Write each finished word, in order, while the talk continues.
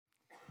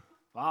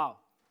Wow.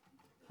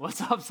 What's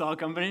up, Salt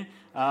Company?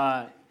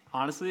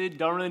 Honestly,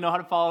 don't really know how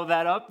to follow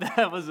that up.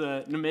 That was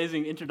an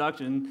amazing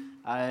introduction.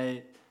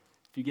 If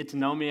you get to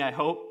know me, I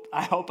hope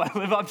I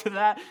live up to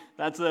that.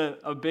 That's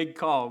a big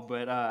call,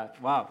 but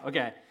wow.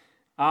 Okay.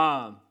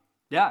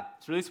 Yeah,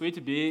 it's really sweet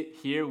to be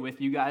here with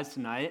you guys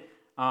tonight.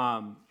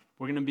 We're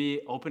going to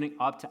be opening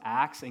up to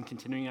Acts and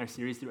continuing our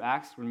series through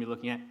Acts. We're going to be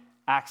looking at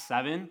Acts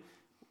 7.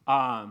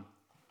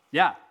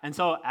 Yeah, and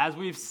so as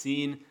we've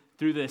seen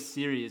through this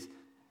series,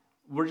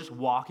 we're just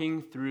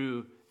walking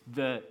through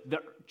the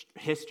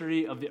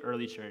history of the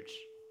early church.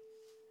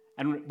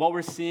 And what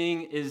we're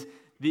seeing is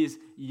these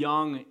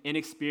young,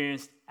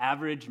 inexperienced,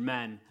 average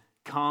men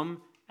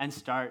come and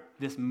start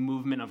this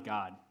movement of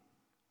God.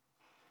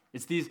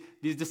 It's these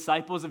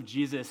disciples of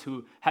Jesus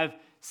who have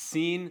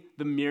seen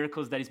the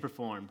miracles that he's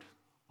performed,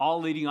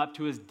 all leading up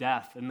to his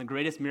death, and the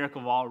greatest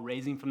miracle of all,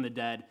 raising from the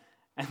dead,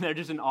 and they're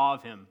just in awe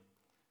of him.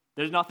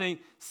 There's nothing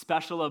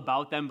special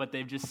about them, but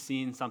they've just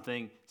seen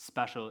something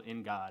special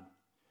in God.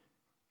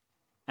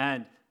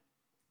 And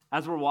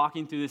as we're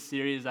walking through this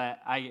series,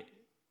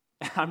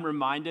 I'm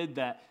reminded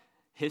that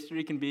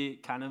history can be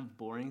kind of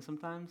boring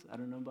sometimes. I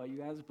don't know about you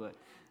guys, but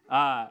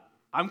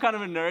I'm kind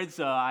of a nerd,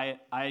 so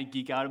I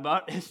geek out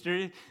about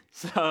history.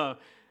 So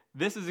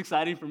this is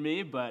exciting for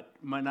me, but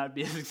might not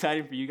be as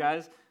exciting for you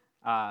guys.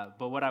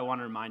 But what I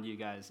want to remind you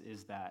guys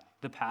is that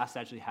the past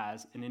actually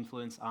has an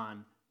influence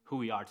on who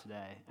we are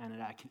today, and it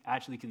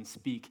actually can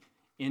speak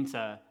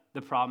into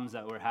the problems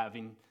that we're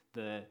having,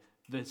 the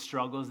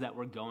struggles that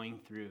we're going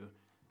through.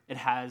 It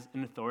has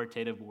an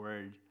authoritative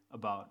word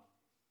about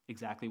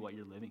exactly what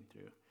you're living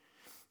through.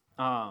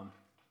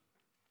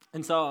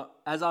 And so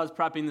as I was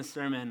prepping this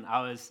sermon,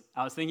 I was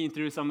thinking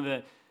through some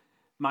of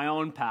my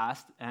own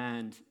past,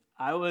 and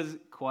I was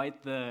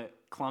quite the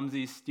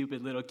clumsy,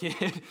 stupid little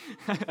kid.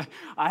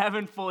 I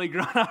haven't fully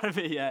grown out of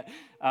it yet,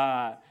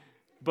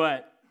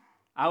 but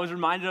I was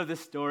reminded of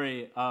this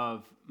story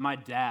of my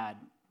dad.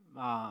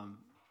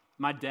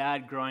 My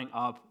dad, growing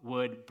up,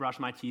 would brush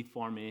my teeth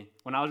for me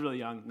when I was really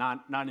young.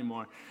 Not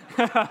anymore.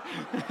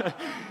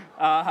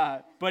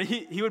 But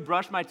he would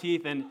brush my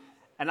teeth, and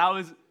I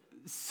was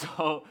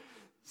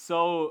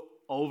so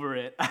over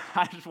it.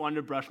 I just wanted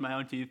to brush my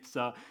own teeth.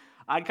 So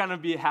I'd kind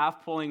of be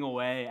half pulling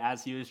away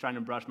as he was trying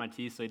to brush my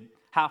teeth. So he'd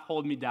half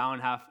hold me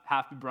down,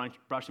 half be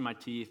brushing my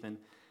teeth. And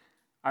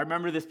I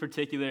remember this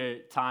particular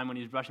time when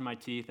he was brushing my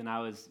teeth, and I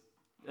was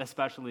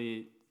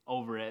especially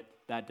over it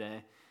that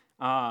day.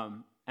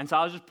 And so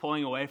I was just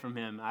pulling away from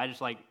him. I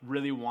just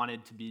really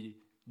wanted to be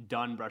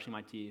done brushing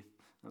my teeth.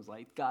 I was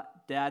like,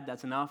 Dad,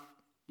 that's enough.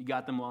 You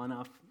got them well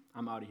enough.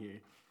 I'm out of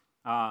here.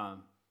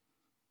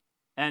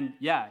 And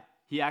yeah,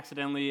 he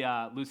accidentally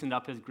loosened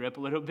up his grip a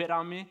little bit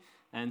on me.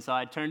 And so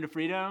I turned to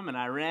freedom, and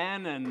I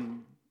ran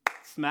and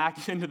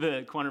smacked into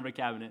the corner of a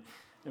cabinet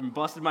and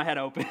busted my head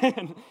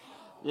open.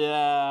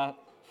 Yeah.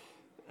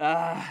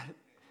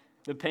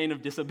 The pain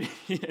of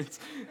disobedience.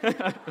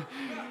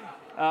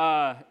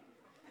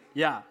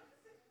 Yeah.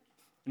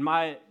 And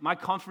my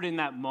comfort in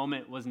that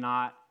moment was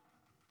not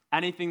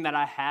anything that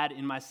I had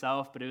in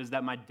myself, but it was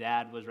that my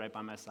dad was right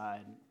by my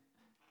side.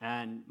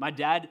 And my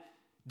dad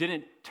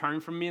didn't turn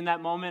from me in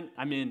that moment.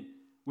 I mean,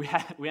 we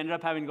ended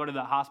up having to go to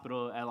the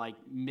hospital at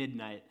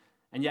midnight,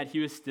 and yet he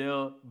was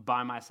still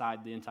by my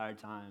side the entire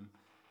time.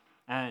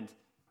 And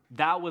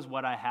that was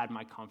what I had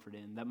my comfort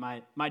in, that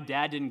my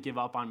dad didn't give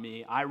up on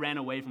me. I ran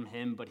away from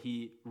him, but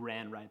he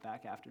ran right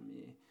back after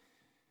me.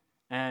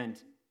 And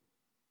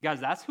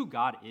guys, that's who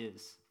God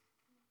is.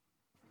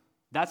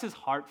 That's his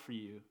heart for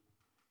you.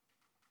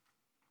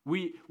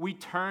 We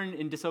turn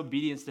in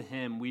disobedience to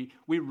him.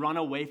 We run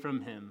away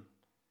from him.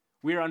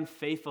 We are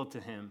unfaithful to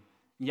him,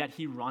 yet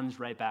he runs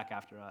right back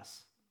after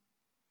us.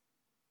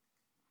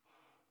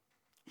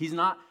 He's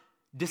not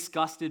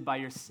disgusted by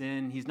your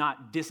sin. He's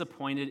not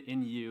disappointed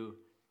in you,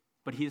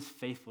 but he is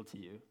faithful to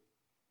you.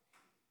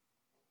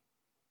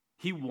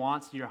 He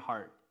wants your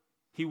heart.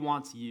 He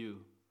wants you,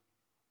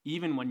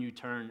 even when you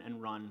turn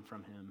and run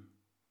from him.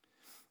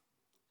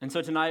 And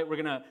so tonight we're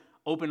going to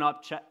open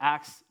up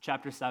Acts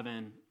chapter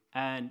 7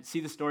 and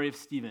see the story of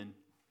Stephen.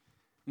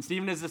 And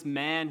Stephen is this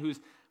man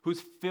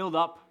who's filled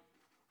up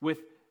with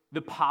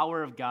the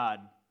power of God.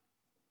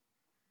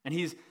 And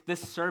he's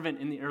this servant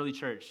in the early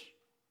church.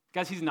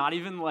 Guys, he's not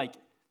even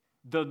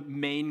the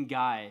main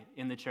guy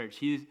in the church.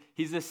 He's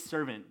this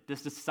servant,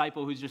 this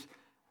disciple who's just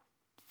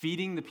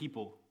feeding the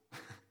people.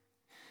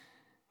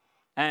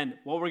 And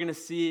what we're going to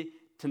see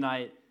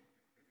tonight,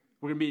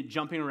 we're going to be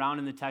jumping around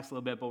in the text a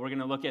little bit, but we're going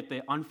to look at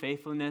the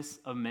unfaithfulness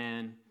of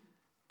man,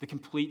 the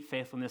complete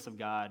faithfulness of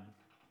God,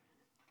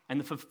 and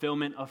the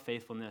fulfillment of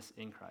faithfulness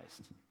in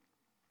Christ.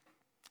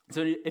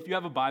 So if you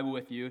have a Bible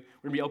with you,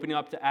 we're going to be opening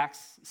up to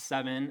Acts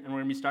 7, and we're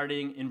going to be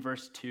starting in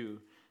verse 2,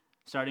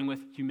 starting with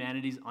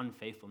humanity's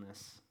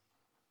unfaithfulness.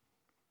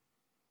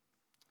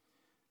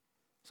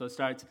 So it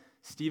starts,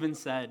 Stephen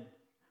said,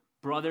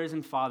 "Brothers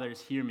and fathers,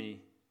 hear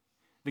me.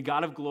 The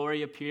God of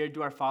glory appeared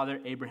to our father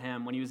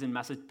Abraham when he was in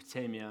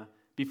Mesopotamia,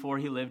 before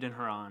he lived in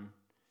Haran.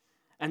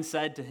 and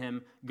said to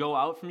him, "Go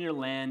out from your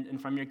land and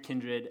from your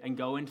kindred and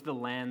go into the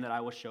land that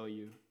I will show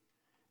you."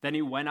 Then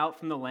he went out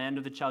from the land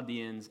of the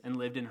Chaldeans and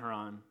lived in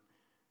Haran.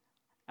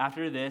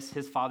 After this,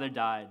 his father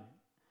died,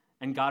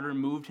 and God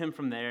removed him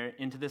from there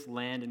into this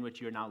land in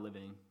which you are now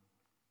living.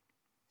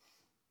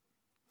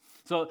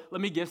 So let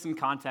me give some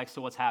context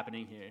to what's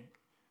happening here.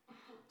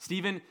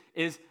 Stephen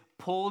is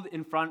pulled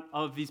in front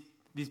of these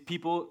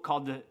people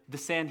called the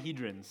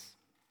Sanhedrins.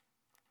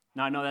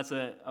 Now, I know that's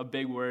a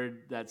big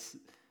word that's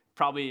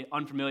probably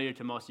unfamiliar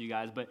to most of you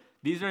guys, but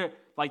these are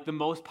like the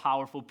most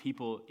powerful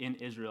people in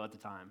Israel at the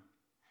time.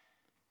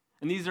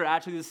 And these are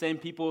actually the same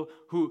people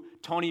who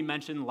Tony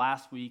mentioned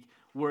last week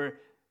were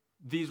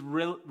these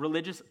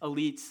religious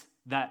elites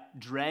that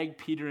dragged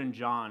Peter and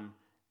John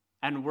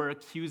and were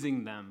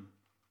accusing them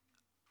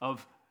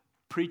of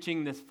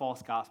preaching this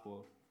false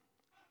gospel.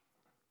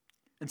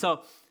 And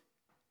so,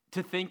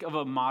 to think of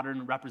a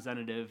modern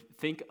representative,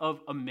 think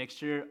of a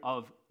mixture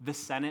of the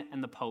Senate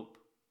and the Pope,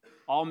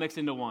 all mixed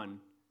into one.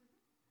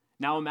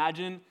 Now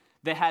imagine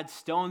they had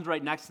stones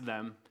right next to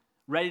them,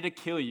 ready to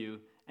kill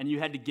you, and you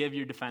had to give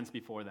your defense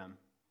before them.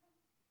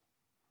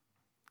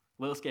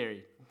 A little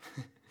scary.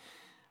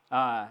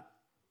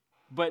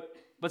 But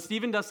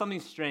Stephen does something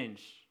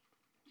strange.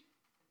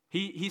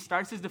 He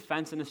starts his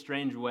defense in a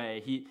strange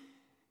way.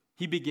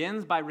 He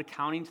begins by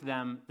recounting to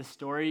them the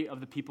story of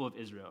the people of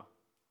Israel.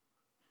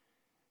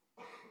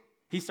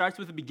 He starts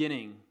with the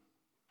beginning,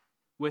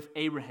 with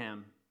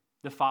Abraham,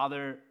 the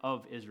father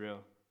of Israel.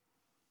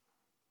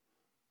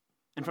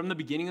 And from the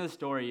beginning of the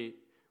story,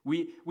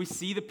 we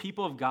see the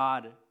people of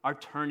God are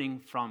turning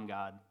from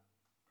God.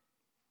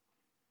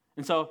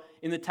 And so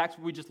in the text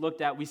we just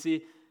looked at, we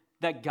see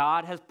that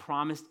God has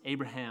promised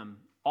Abraham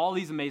all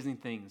these amazing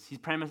things. He's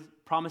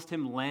promised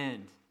him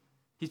land.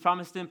 He's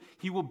promised him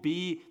he will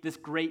be this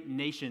great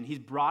nation. He's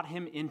brought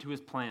him into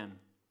his plan.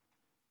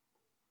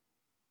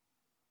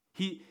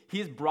 He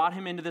has brought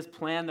him into this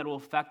plan that will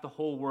affect the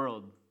whole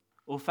world,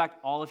 will affect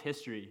all of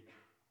history.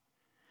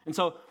 And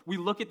so we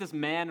look at this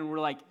man and we're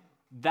like,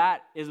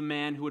 that is a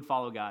man who would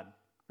follow God,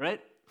 right?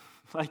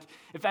 Like,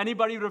 if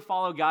anybody would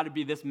follow God, it'd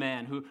be this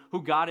man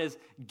who God has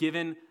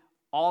given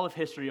all of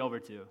history over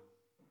to.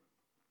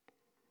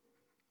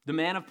 The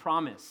man of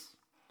promise.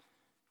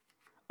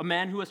 A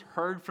man who has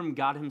heard from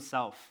God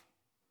himself.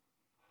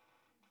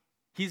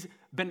 He's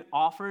been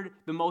offered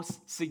the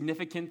most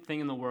significant thing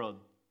in the world,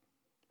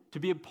 to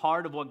be a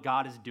part of what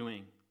God is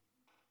doing.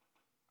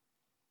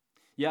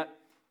 Yet,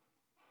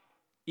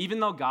 even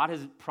though God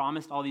has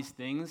promised all these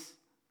things,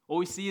 what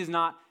we see is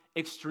not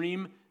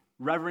extreme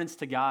reverence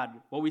to God.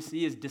 What we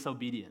see is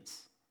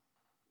disobedience.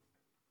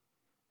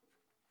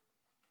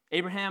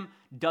 Abraham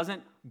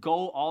doesn't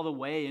go all the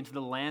way into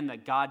the land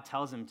that God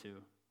tells him to.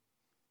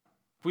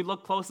 If we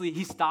look closely,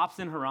 he stops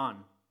in Haran.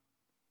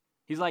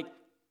 He's like,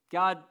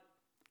 God,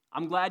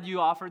 I'm glad you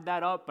offered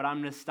that up, but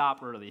I'm going to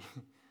stop early.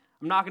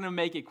 I'm not going to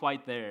make it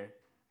quite there.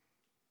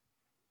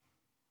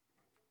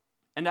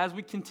 And as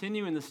we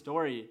continue in the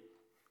story,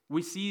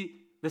 we see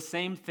the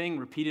same thing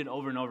repeated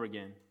over and over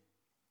again.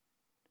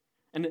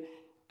 And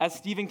as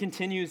Stephen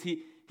continues,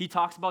 he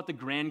talks about the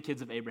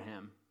grandkids of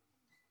Abraham,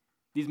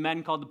 these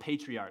men called the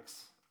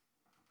patriarchs.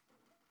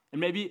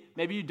 And maybe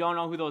you don't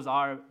know who those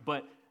are,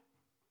 but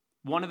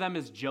one of them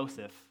is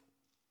Joseph.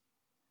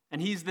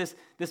 And he's this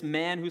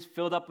man who's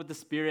filled up with the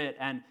Spirit,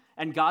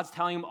 and God's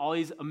telling him all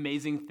these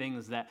amazing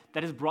things, that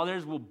his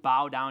brothers will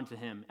bow down to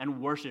him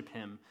and worship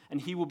him,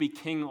 and he will be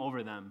king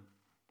over them.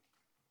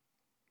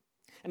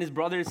 And his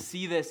brothers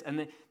see this,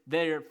 and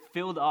they're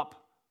filled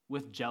up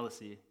with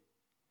jealousy.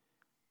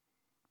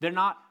 They're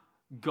not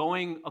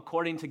going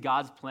according to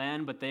God's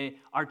plan, but they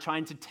are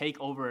trying to take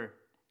over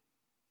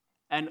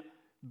and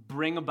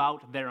bring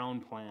about their own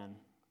plan.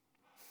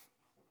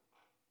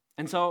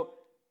 And so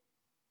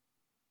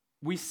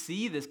we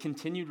see this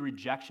continued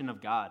rejection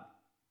of God.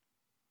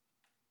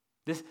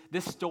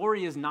 This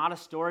story is not a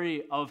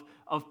story of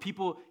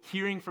people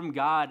hearing from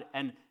God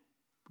and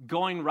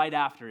going right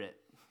after it.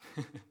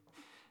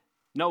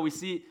 No, we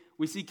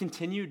see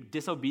continued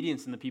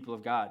disobedience in the people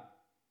of God.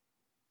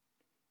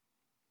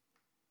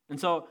 And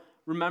so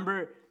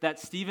remember that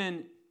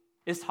Stephen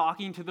is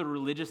talking to the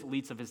religious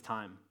elites of his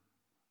time.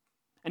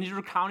 And he's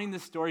recounting the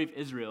story of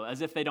Israel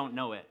as if they don't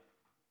know it.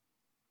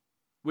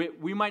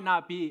 We might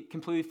not be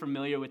completely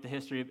familiar with the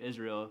history of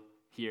Israel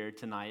here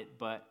tonight,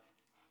 but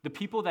the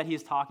people that he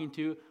is talking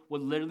to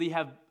would literally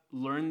have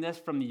learned this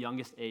from the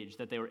youngest age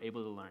that they were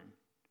able to learn.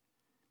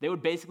 They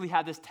would basically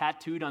have this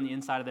tattooed on the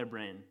inside of their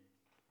brain.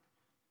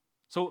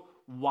 So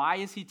why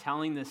is he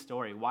telling this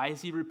story? Why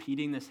is he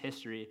repeating this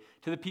history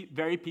to the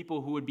very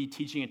people who would be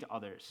teaching it to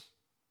others?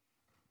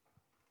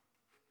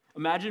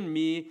 Imagine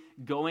me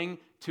going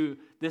to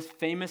this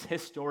famous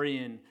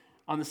historian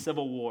on the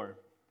Civil War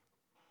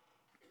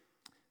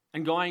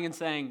and going and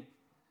saying,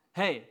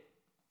 hey,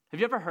 have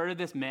you ever heard of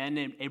this man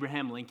named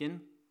Abraham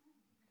Lincoln?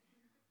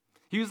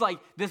 He was like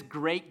this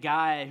great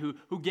guy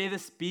who gave a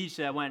speech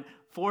that went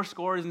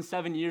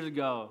 7 years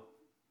ago.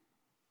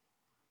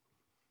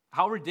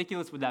 How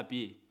ridiculous would that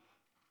be?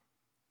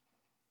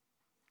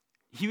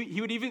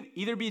 he would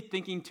either be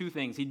thinking two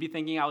things. He'd be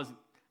thinking I was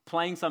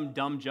playing some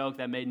dumb joke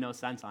that made no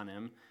sense on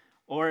him,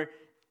 or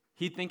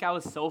he'd think I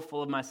was so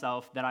full of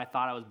myself that I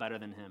thought I was better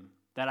than him,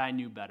 that I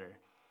knew better.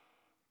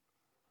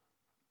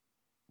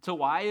 So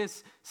why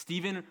is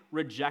Stephen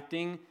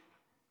rejecting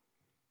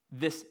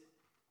this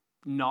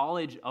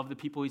knowledge of the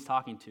people he's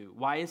talking to?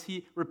 Why is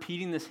he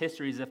repeating this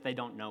history as if they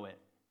don't know it?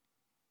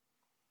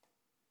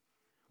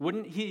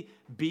 Wouldn't he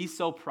be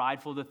so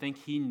prideful to think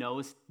he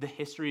knows the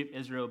history of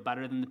Israel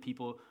better than the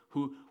people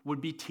who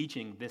would be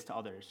teaching this to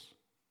others?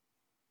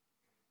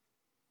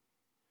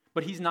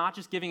 But he's not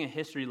just giving a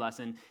history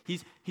lesson.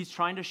 He's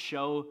trying to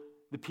show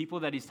the people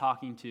that he's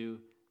talking to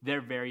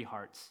their very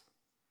hearts.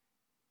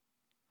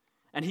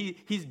 And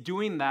he's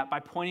doing that by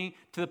pointing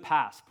to the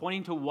past,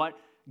 pointing to what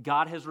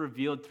God has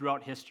revealed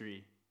throughout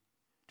history,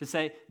 to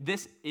say,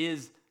 this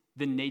is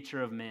the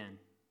nature of man.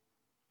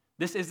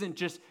 This isn't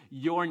just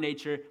your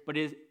nature, but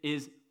it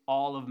is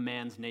all of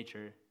man's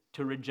nature,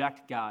 to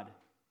reject God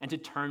and to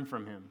turn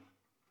from him.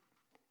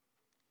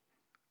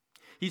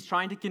 He's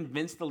trying to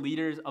convince the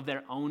leaders of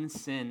their own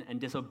sin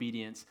and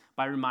disobedience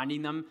by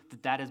reminding them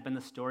that that has been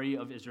the story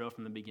of Israel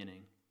from the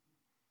beginning.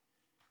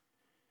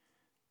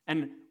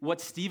 And what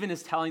Stephen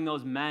is telling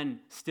those men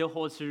still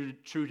holds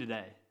true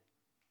today.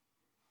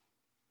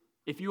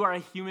 If you are a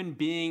human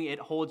being, it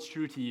holds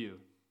true to you.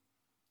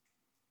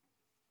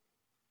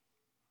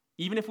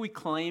 Even if we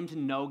claim to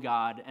know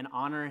God and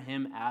honor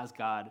him as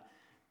God,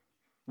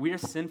 we are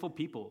sinful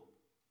people,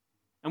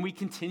 and we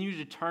continue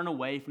to turn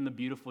away from the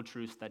beautiful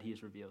truths that he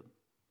has revealed.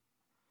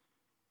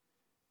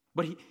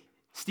 But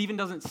Stephen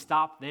doesn't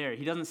stop there.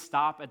 He doesn't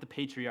stop at the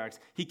patriarchs.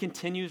 He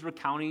continues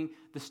recounting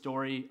the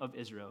story of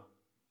Israel.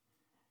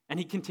 And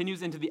he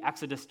continues into the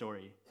Exodus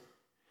story,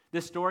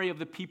 the story of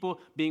the people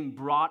being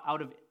brought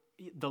out of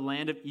the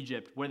land of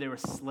Egypt where they were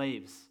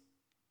slaves.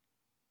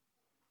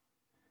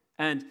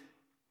 And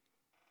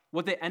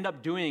what they end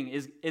up doing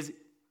is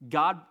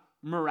God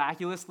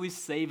miraculously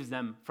saves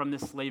them from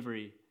this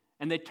slavery,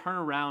 and they turn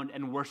around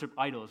and worship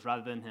idols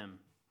rather than him.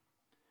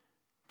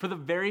 For the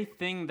very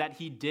thing that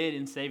he did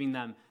in saving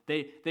them,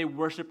 they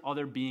worship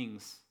other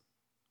beings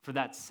for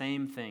that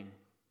same thing.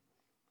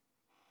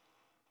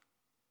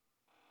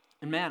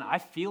 And man, I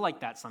feel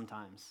like that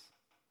sometimes.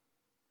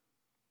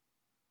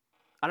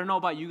 I don't know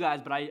about you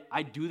guys, but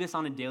I do this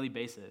on a daily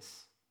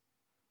basis.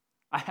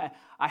 I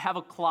have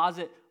a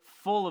closet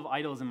full of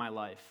idols in my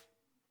life.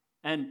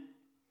 And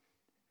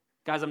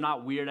guys, I'm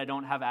not weird. I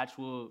don't have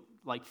actual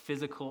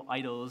physical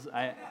idols.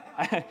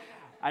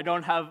 I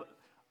don't have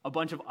a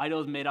bunch of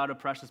idols made out of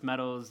precious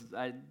metals.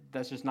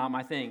 That's just not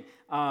my thing.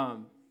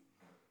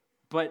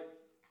 But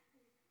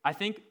I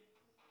think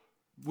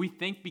we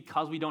think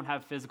because we don't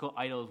have physical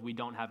idols, we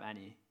don't have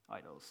any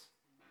idols.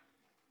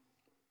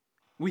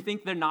 We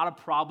think they're not a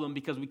problem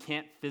because we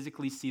can't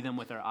physically see them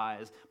with our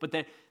eyes. But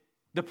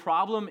the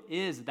problem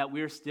is that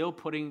we're still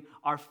putting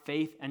our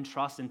faith and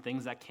trust in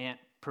things that can't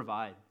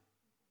provide,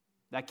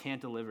 that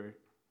can't deliver.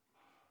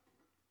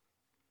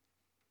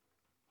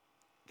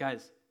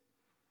 Guys,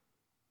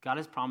 God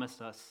has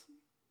promised us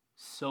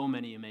so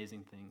many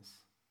amazing things.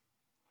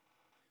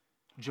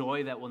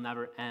 Joy that will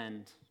never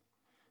end,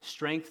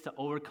 strength to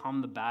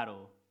overcome the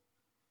battle.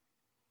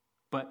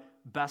 But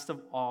best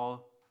of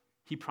all,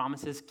 he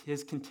promises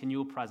his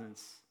continual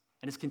presence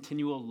and his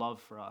continual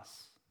love for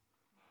us,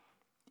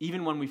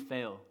 even when we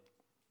fail.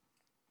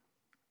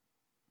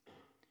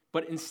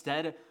 But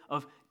instead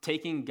of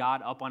taking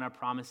God up on our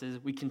promises,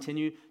 we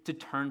continue to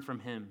turn from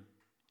him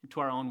to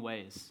our own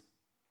ways.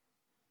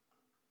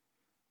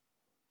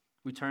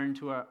 We turn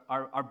to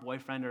our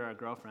boyfriend or our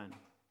girlfriend,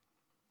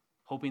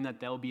 hoping that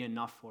they'll be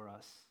enough for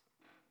us.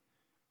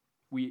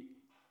 We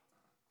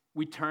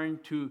turn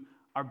to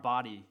our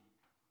body,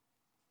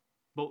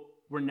 but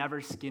we're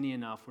never skinny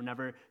enough. We're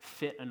never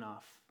fit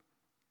enough.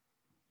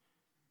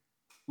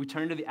 We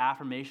turn to the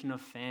affirmation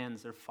of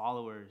fans or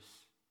followers,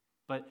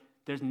 but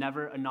there's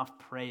never enough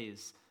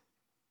praise.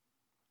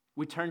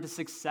 We turn to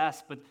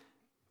success, but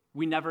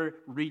we never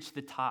reach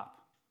the top.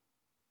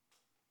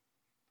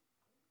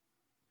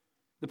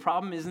 The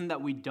problem isn't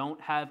that we don't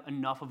have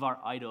enough of our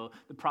idol.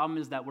 The problem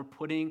is that we're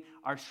putting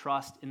our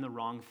trust in the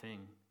wrong thing.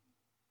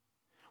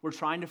 We're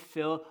trying to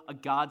fill a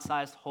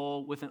God-sized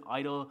hole with an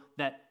idol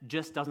that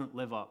just doesn't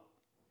live up.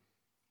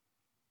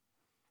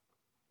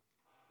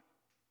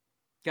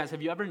 Guys,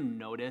 have you ever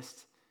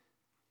noticed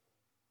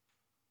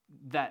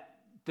that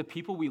the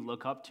people we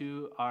look up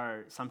to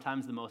are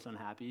sometimes the most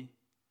unhappy?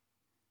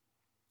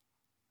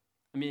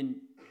 I mean,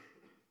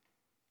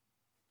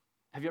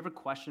 have you ever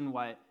questioned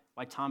why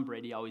Tom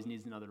Brady always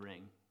needs another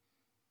ring?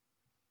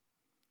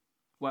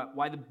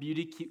 Why the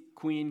beauty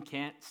queen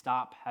can't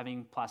stop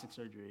having plastic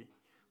surgery?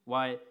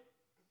 Why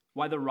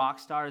the rock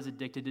star is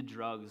addicted to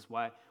drugs?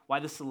 Why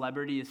the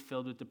celebrity is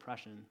filled with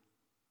depression?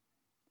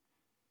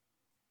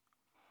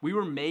 We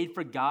were made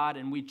for God,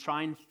 and we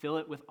try and fill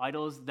it with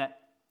idols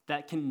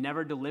that can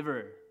never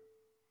deliver.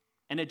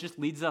 And it just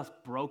leaves us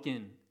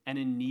broken and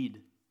in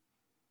need.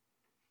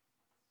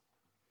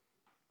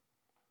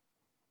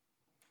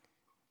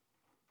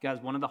 Guys,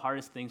 one of the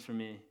hardest things for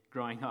me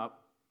growing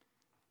up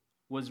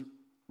was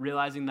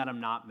realizing that I'm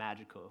not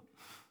magical.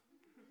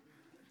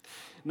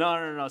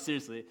 No,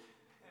 seriously.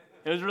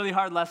 It was a really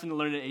hard lesson to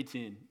learn at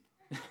 18.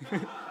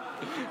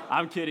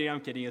 I'm kidding,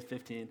 it's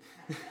 15.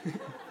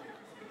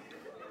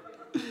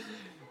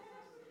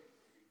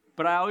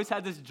 But I always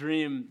had this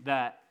dream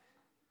that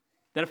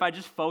if I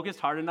just focused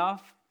hard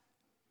enough,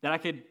 that I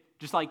could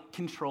just like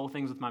control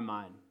things with my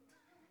mind.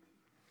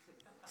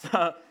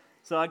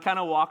 So I'd kind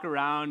of walk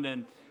around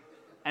and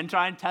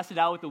try and test it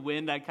out with the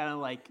wind. I'd kind of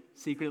like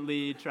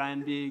secretly try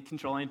and be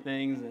controlling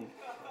things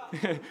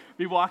and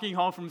be walking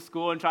home from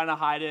school and trying to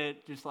hide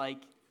it, just like,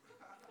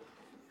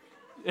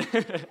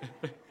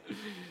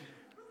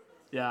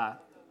 yeah.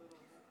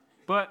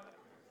 But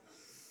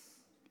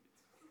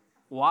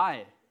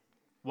why?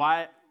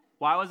 Why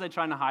was I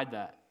trying to hide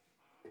that?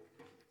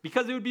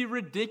 Because it would be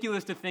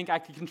ridiculous to think I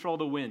could control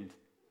the wind.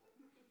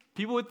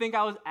 People would think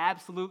I was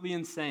absolutely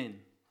insane.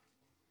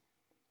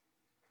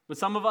 But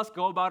some of us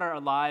go about our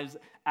lives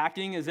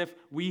acting as if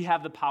we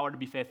have the power to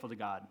be faithful to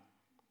God.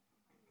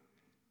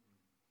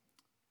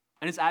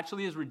 And it's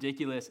actually as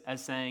ridiculous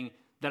as saying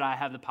that I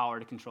have the power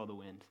to control the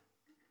wind.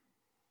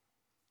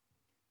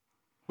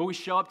 But we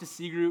show up to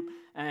C group,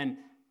 and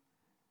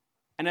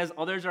as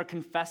others are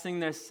confessing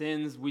their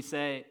sins, we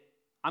say,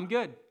 I'm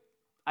good.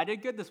 I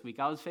did good this week.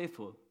 I was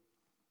faithful.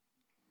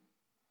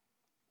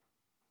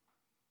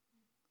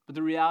 But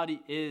the reality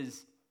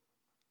is,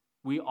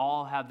 we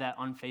all have that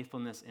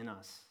unfaithfulness in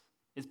us.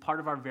 It's part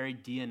of our very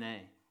DNA.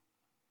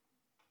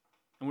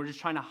 And we're just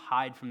trying to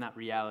hide from that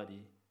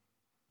reality.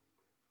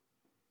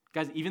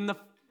 Guys, even the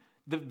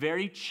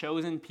very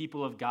chosen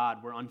people of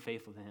God were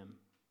unfaithful to him.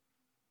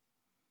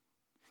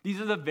 These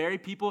are the very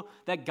people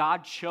that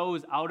God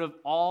chose out of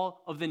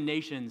all of the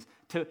nations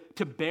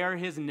to bear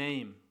his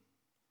name,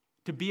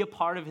 to be a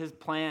part of his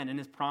plan and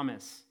his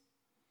promise,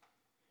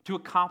 to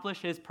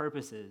accomplish his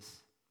purposes.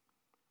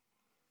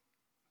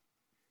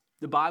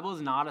 The Bible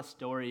is not a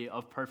story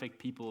of perfect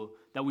people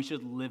that we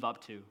should live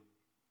up to.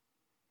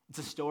 It's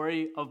a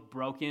story of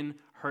broken,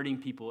 hurting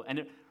people,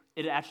 and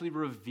it actually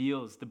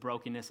reveals the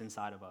brokenness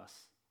inside of us.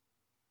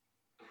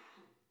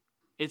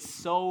 It's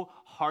so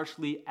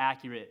harshly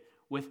accurate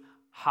with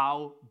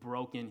how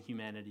broken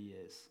humanity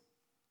is.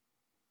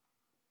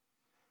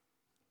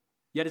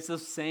 Yet it's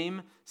those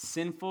same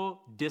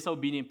sinful,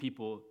 disobedient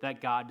people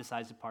that God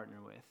decides to partner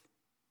with.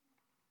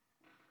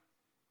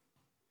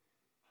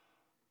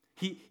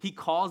 He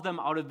calls them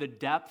out of the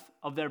depth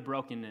of their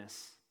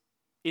brokenness,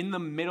 in the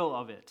middle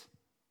of it,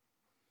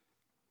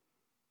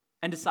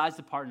 and decides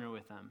to partner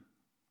with them.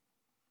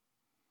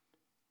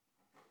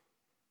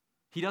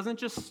 He doesn't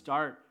just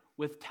start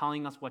with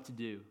telling us what to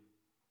do.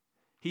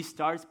 He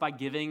starts by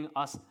giving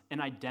us an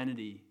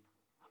identity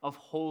of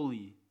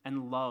holy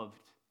and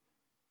loved.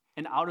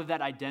 And out of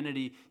that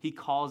identity, he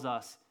calls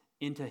us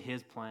into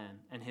his plan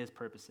and his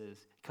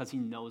purposes because he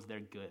knows they're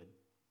good.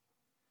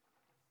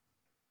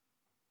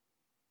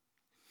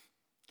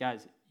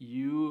 Guys,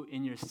 you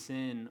in your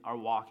sin are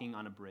walking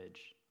on a bridge.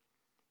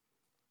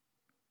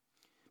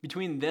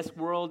 Between this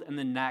world and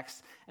the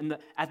next, and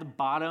at the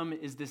bottom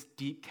is this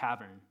deep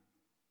cavern.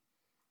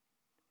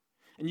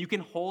 And you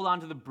can hold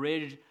onto the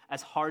bridge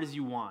as hard as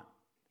you want.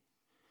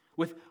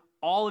 With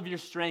all of your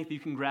strength, you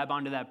can grab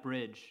onto that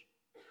bridge.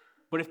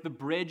 But if the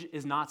bridge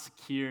is not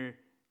secure,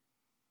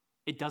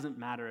 it doesn't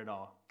matter at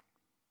all.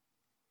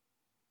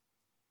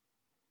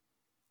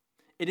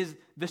 It is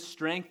the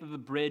strength of the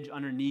bridge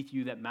underneath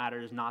you that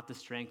matters, not the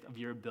strength of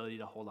your ability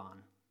to hold on.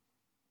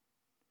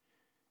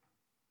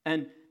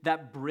 And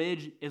that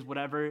bridge is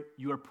whatever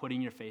you are putting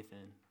your faith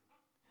in.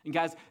 And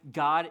guys,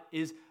 God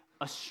is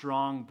a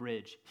strong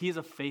bridge. He is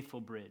a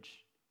faithful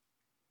bridge.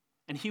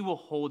 And he will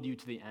hold you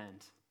to the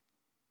end.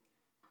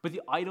 But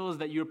the idols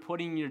that you're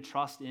putting your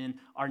trust in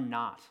are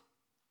not.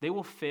 They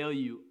will fail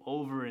you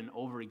over and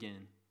over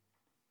again.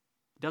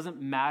 It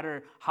doesn't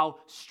matter how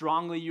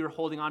strongly you're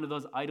holding on to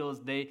those idols,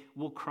 they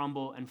will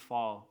crumble and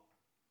fall.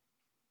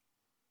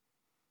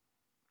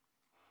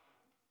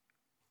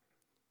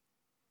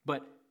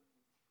 But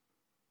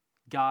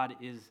God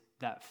is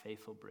that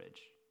faithful bridge.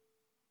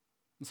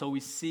 And so we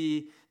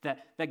see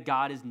that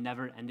God is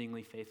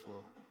never-endingly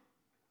faithful.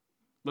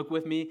 Look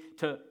with me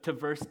to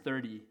verse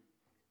 30.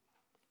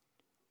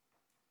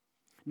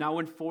 Now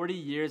when 40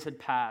 years had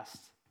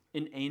passed,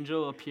 an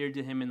angel appeared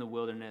to him in the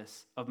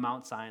wilderness of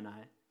Mount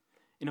Sinai,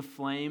 in a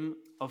flame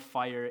of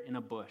fire in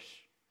a bush.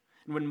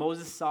 And when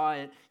Moses saw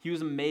it, he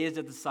was amazed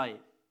at the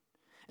sight.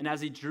 And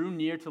as he drew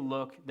near to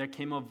look, there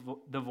came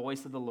the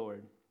voice of the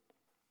Lord.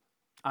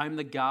 I am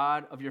the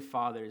God of your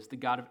fathers, the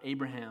God of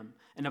Abraham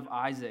and of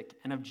Isaac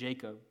and of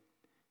Jacob.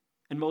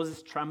 And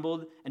Moses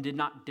trembled and did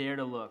not dare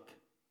to look.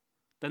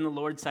 Then the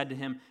Lord said to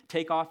him,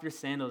 take off your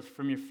sandals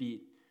from your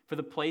feet, for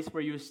the place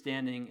where you are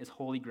standing is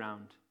holy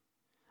ground.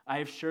 I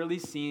have surely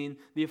seen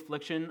the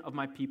affliction of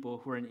my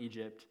people who are in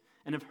Egypt,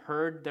 and have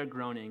heard their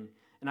groaning,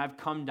 and I have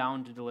come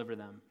down to deliver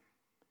them.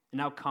 And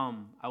now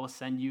come, I will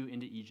send you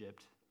into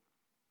Egypt.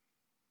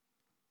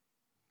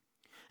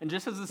 And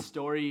just as the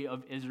story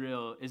of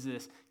Israel is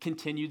this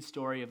continued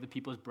story of the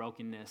people's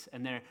brokenness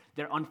and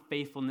their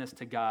unfaithfulness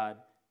to God,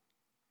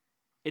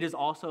 it is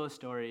also a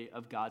story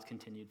of God's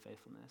continued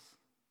faithfulness.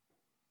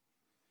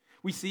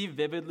 We see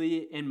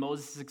vividly in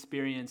Moses'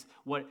 experience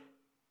what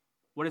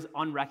is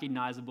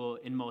unrecognizable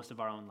in most of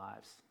our own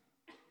lives,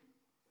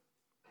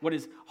 what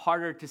is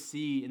harder to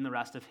see in the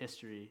rest of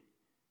history.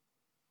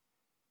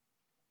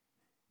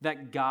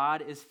 That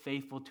God is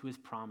faithful to his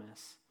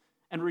promise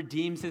and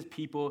redeems his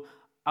people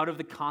out of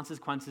the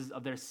consequences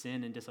of their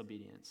sin and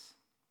disobedience.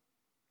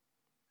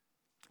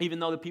 Even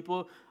though the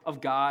people of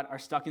God are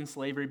stuck in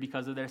slavery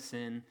because of their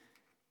sin,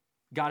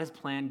 God has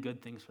planned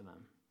good things for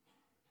them.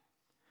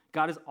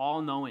 God is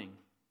all-knowing,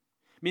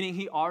 meaning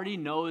he already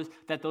knows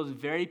that those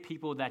very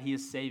people that he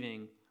is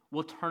saving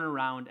will turn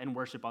around and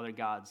worship other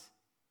gods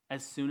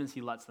as soon as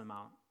he lets them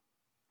out.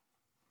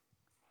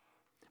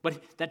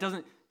 But that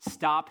doesn't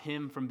stop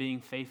him from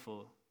being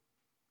faithful.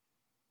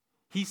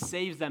 He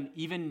saves them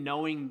even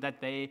knowing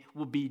that they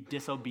will be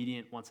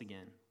disobedient once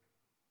again.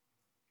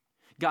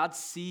 God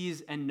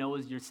sees and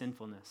knows your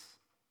sinfulness.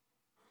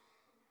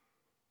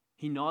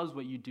 He knows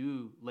what you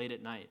do late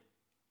at night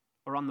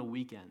or on the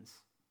weekends.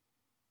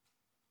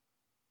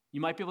 You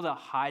might be able to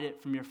hide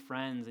it from your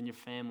friends and your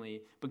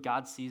family, but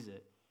God sees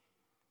it.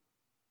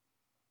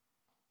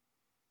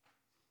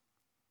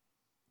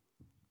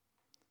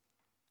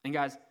 And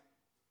guys,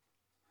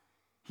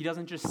 he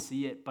doesn't just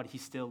see it, but he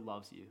still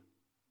loves you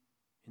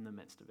in the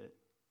midst of it.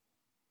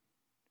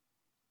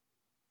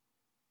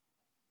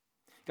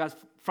 Guys,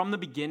 from the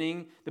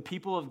beginning, the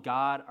people of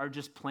God are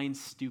just plain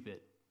stupid.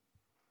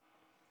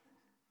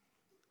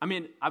 I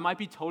mean, I might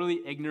be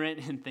totally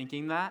ignorant in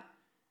thinking that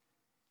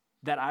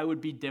I would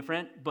be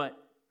different, but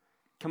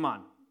come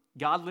on.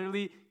 God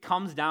literally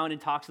comes down and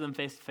talks to them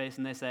face to face,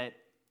 and they say,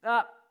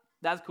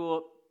 that's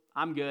cool.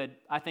 I'm good.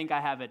 I think I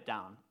have it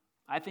down.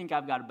 I think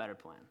I've got a better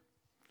plan.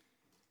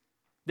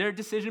 Their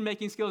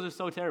decision-making skills are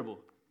so terrible.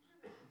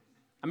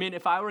 I mean,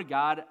 if I were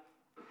God,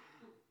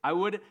 I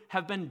would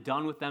have been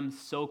done with them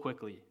so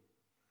quickly.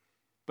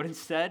 But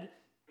instead,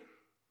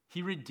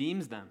 he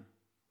redeems them.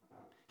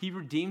 He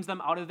redeems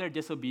them out of their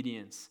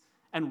disobedience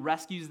and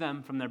rescues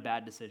them from their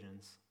bad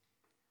decisions.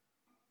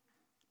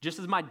 Just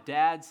as my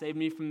dad saved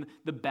me from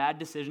the bad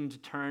decision to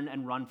turn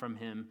and run from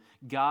him,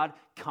 God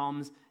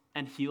comes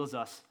and heals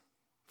us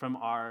from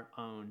our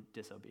own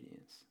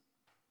disobedience.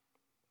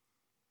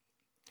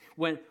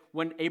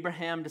 When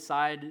Abraham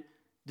decided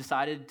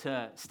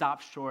to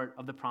stop short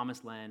of the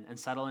promised land and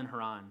settle in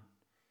Haran,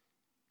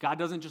 God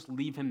doesn't just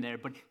leave him there,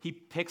 but he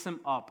picks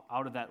him up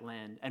out of that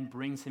land and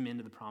brings him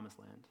into the promised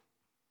land.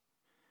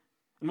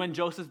 And when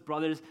Joseph's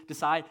brothers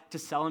decide to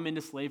sell him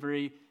into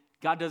slavery,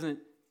 God doesn't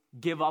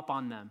give up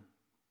on them,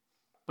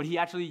 but he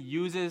actually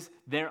uses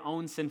their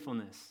own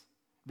sinfulness,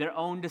 their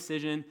own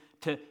decision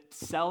to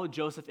sell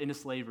Joseph into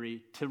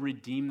slavery to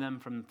redeem them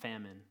from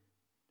famine.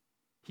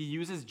 He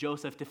uses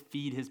Joseph to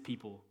feed his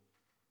people.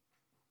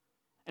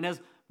 And as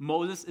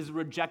Moses is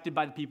rejected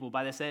by the people,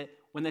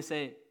 when they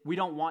say, we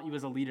don't want you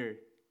as a leader,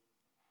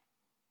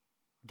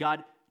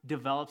 God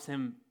develops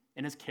him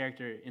in his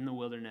character in the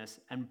wilderness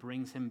and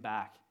brings him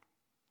back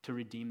to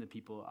redeem the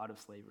people out of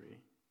slavery.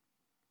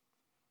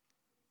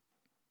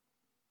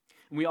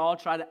 And we all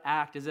try to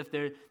act as if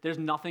there's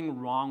nothing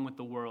wrong with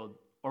the world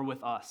or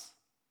with us.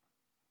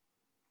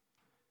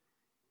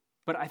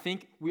 But I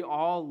think we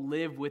all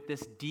live with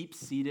this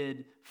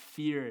deep-seated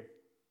fear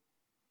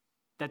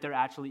that there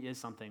actually is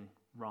something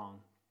wrong.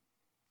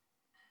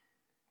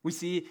 We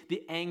see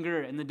the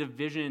anger and the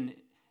division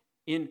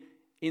in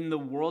the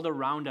world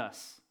around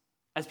us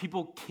as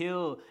people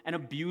kill and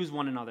abuse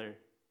one another.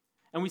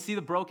 And we see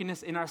the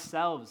brokenness in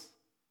ourselves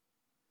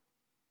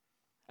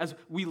as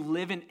we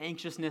live in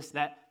anxiousness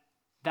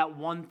that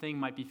one thing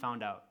might be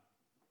found out.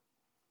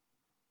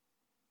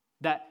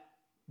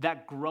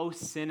 That gross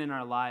sin in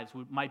our lives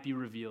might be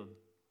revealed.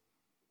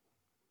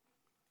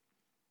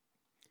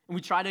 And we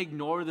try to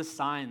ignore the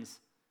signs,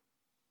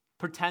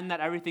 pretend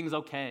that everything's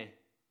okay,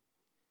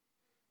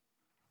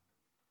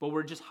 but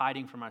we're just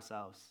hiding from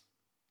ourselves.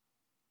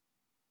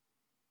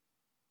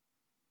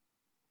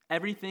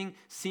 Everything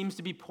seems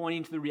to be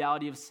pointing to the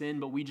reality of sin,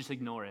 but we just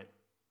ignore it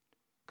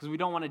because we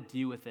don't want to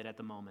deal with it at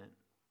the moment.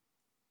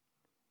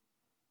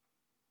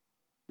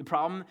 The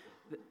problem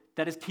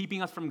that is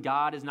keeping us from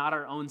God is not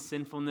our own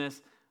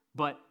sinfulness,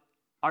 but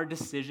our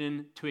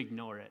decision to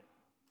ignore it.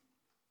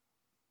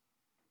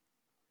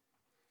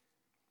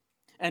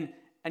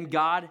 And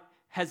God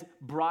has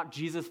brought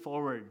Jesus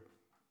forward.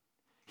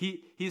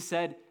 He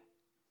said,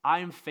 I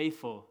am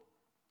faithful.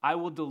 I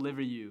will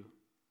deliver you.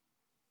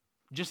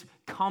 Just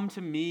come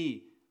to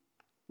me.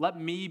 Let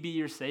me be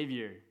your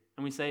Savior.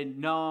 And we say,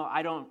 no,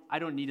 I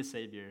don't need a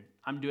Savior.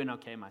 I'm doing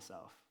okay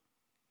myself.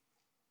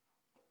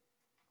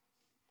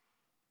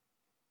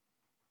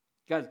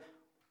 Guys,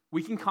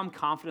 we can come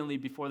confidently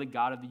before the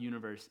God of the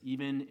universe,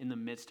 even in the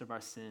midst of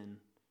our sin,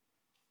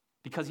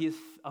 because he is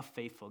a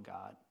faithful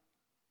God.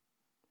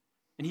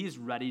 And he is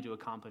ready to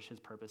accomplish his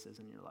purposes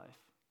in your life.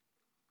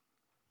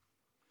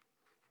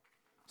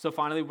 So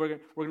finally, we're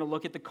going to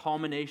look at the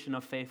culmination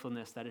of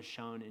faithfulness that is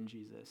shown in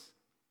Jesus.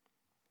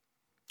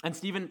 And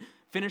Stephen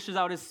finishes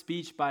out his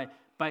speech by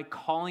by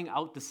calling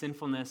out the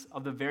sinfulness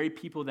of the very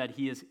people that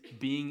he is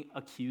being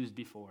accused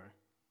before.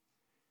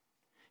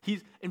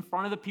 He's in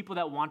front of the people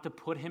that want to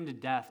put him to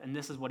death, and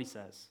this is what he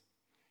says.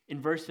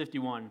 In verse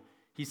 51,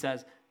 he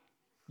says,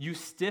 "You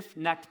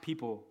stiff-necked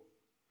people,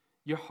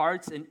 your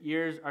hearts and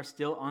ears are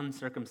still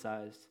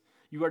uncircumcised.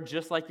 You are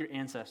just like your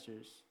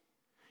ancestors.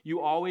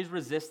 You always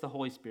resist the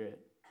Holy Spirit.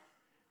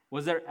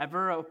 Was there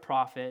ever a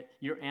prophet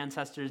your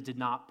ancestors did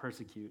not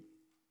persecute?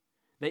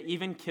 They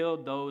even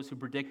killed those who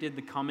predicted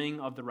the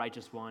coming of the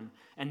righteous one,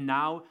 and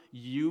now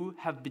you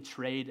have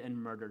betrayed and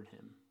murdered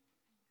him.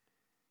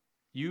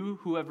 You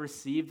who have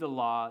received the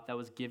law that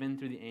was given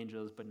through the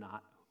angels, but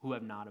who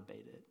have not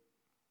obeyed it."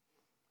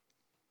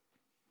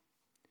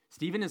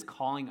 Stephen is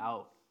calling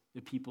out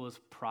the people's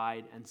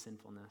pride and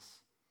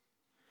sinfulness.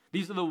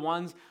 These are the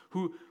ones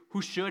who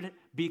should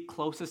be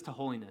closest to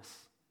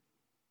holiness.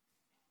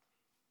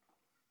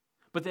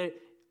 But they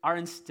are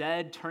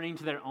instead turning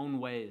to their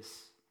own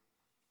ways,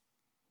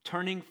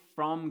 turning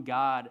from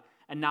God,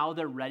 and now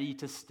they're ready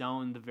to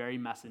stone the very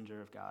messenger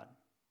of God.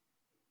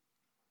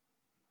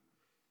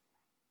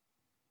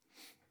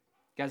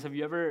 Guys, have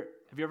you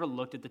ever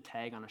looked at the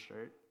tag on a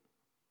shirt?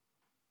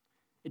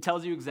 It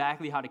tells you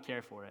exactly how to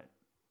care for it.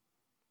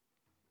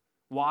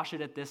 Wash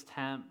it at this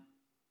temp,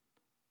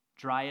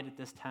 dry it at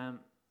this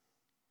temp.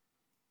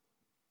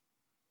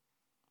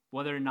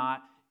 Whether or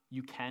not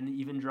you can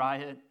even dry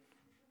it.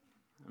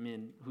 I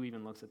mean, who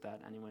even looks at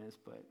that anyways,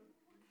 but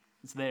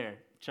it's there.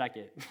 Check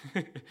it.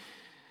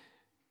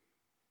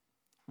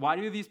 Why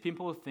do these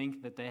people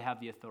think that they have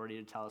the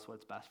authority to tell us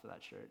what's best for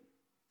that shirt?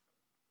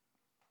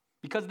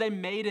 Because they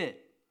made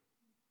it.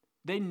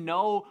 They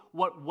know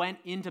what went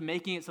into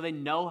making it, so they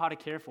know how to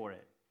care for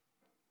it.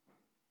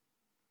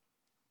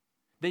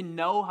 They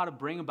know how to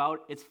bring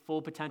about its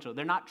full potential.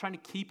 They're not trying to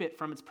keep it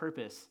from its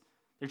purpose.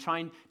 They're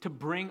trying to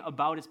bring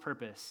about its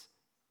purpose.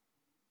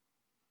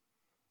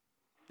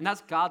 And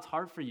that's God's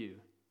heart for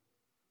you.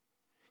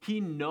 He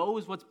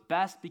knows what's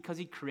best because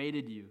he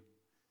created you.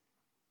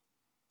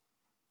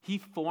 He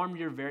formed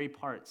your very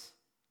parts.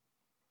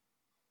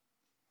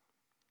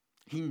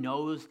 He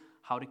knows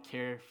how to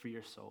care for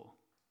your soul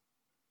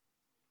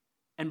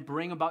and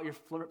bring about your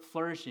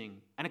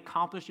flourishing and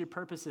accomplish your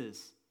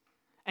purposes.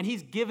 And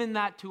he's given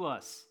that to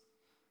us.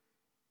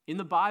 In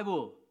the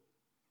Bible,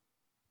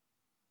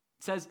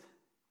 it says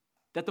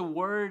that the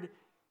word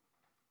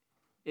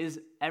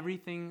is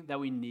everything that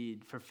we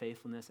need for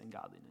faithfulness and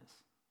godliness.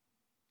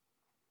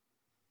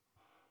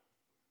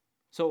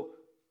 So,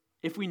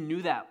 if we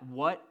knew that,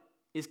 what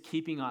is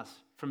keeping us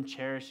from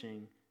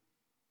cherishing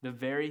the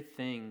very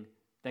thing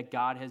that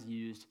God has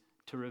used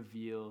to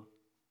reveal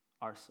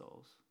our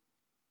souls?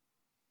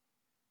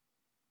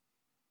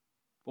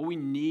 What we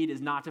need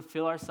is not to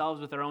fill ourselves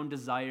with our own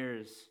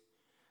desires,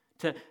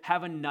 to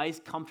have a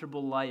nice,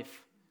 comfortable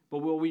life, but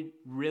what we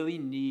really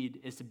need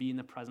is to be in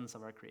the presence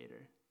of our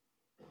Creator.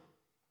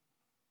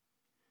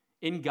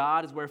 In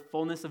God is where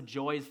fullness of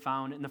joy is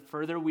found, and the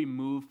further we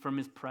move from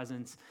his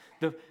presence,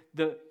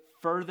 the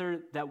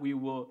further that we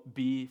will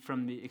be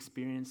from the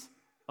experience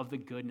of the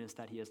goodness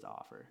that he has to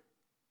offer.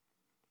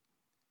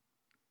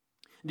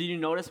 Did you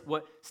notice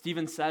what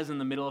Stephen says in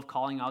the middle of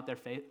calling out their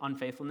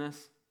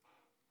unfaithfulness?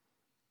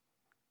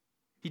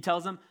 He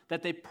tells them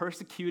that they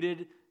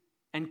persecuted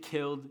and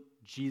killed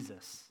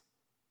Jesus.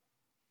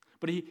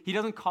 But he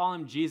doesn't call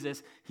him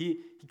Jesus. He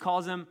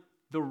calls him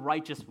the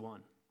righteous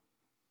one.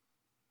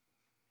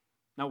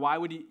 Now, why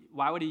would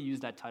he use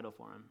that title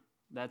for him?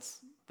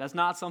 That's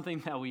not something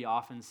that we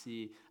often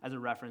see as a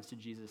reference to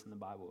Jesus in the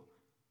Bible.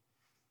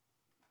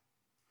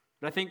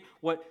 But I think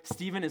what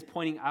Stephen is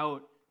pointing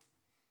out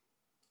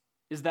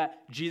is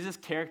that Jesus'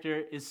 character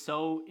is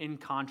so in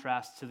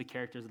contrast to the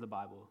characters of the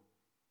Bible.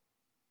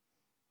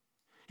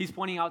 He's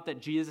pointing out that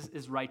Jesus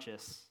is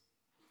righteous.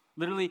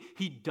 Literally,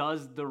 he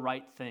does the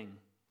right thing.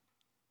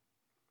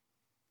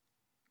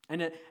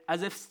 And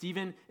as if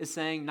Stephen is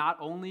saying, not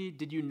only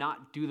did you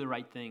not do the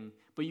right thing,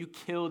 but you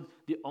killed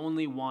the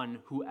only one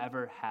who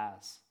ever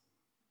has.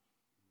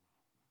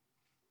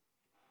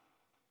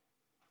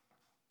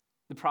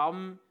 The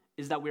problem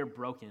is that we're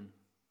broken.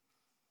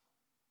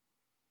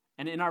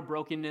 And in our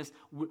brokenness,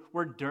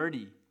 we're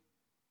dirty.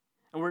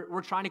 And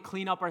we're trying to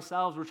clean up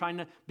ourselves. We're trying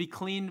to be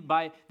cleaned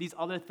by these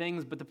other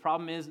things. But the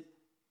problem is,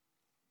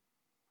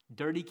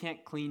 dirty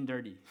can't clean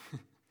dirty.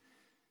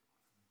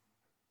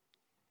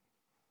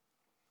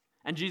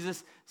 And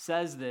Jesus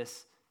says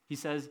this. He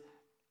says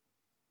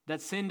that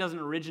sin doesn't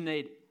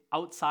originate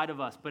outside of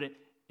us, but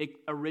it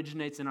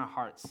originates in our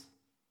hearts.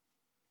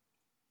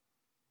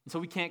 And so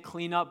we can't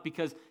clean up,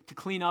 because to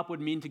clean up would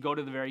mean to go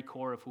to the very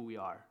core of who we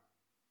are.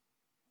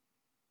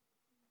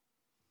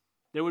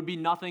 There would be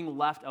nothing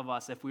left of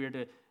us if we were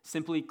to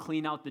simply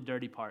clean out the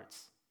dirty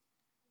parts.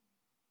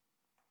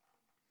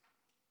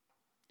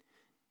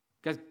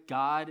 Because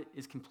God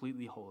is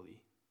completely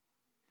holy.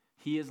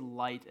 He is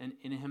light, and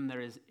in him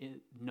there is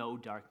no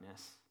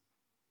darkness.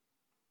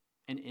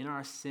 And in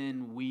our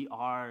sin, we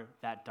are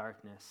that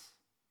darkness.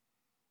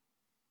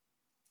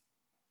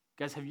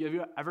 Guys, have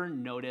you ever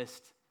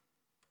noticed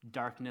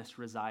darkness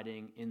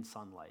residing in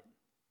sunlight?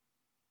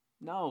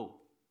 No,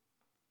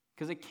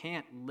 because it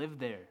can't live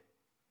there.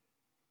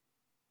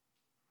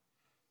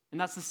 And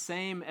that's the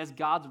same as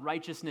God's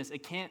righteousness.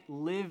 It can't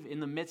live in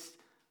the midst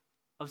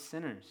of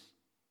sinners,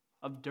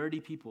 of dirty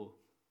people.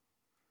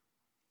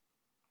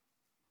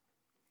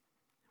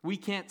 We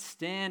can't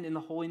stand in the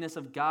holiness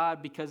of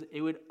God because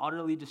it would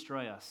utterly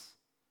destroy us.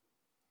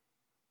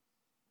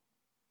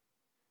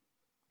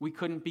 We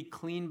couldn't be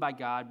cleaned by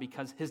God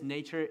because his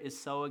nature is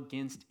so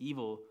against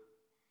evil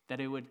that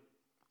it would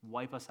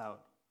wipe us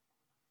out.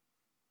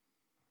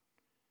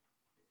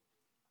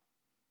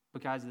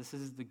 But guys, this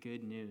is the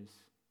good news.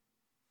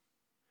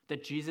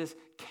 That Jesus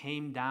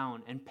came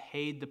down and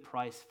paid the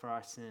price for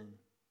our sin.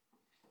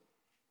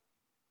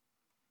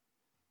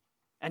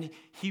 And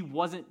he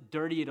wasn't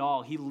dirty at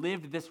all. He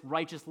lived this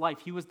righteous life.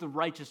 He was the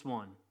righteous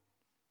one.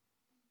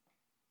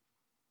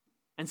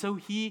 And so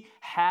he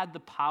had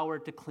the power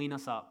to clean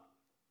us up,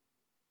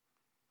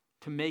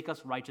 to make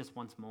us righteous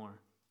once more.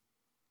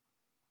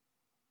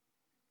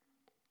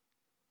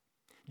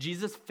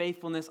 Jesus'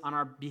 faithfulness on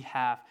our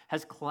behalf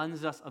has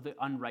cleansed us of the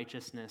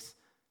unrighteousness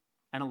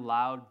and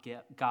allowed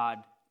God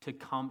to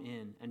come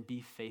in and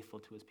be faithful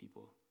to his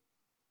people.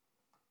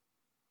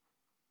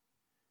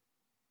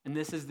 And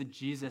this is the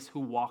Jesus who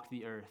walked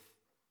the earth,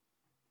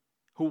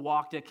 who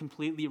walked it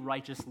completely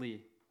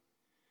righteously.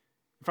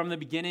 From the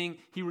beginning,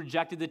 he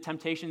rejected the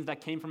temptations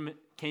that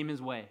came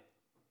his way.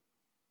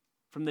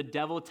 From the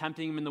devil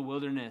tempting him in the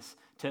wilderness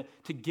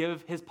to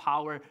give his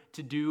power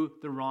to do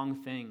the wrong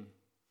thing.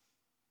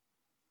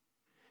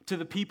 To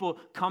the people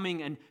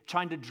coming and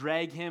trying to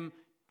drag him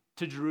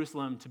to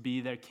Jerusalem to be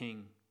their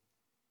king.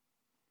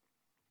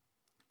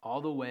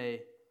 All the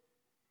way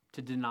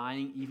to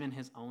denying even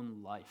his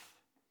own life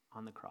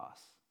on the cross.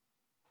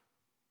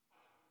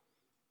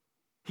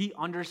 He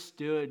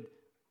understood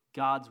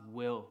God's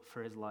will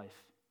for his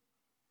life.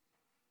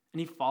 And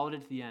he followed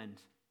it to the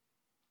end,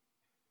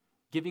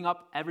 giving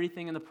up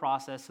everything in the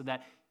process so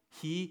that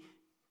he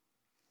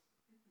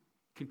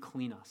could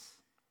clean us.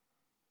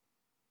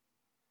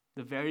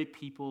 The very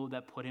people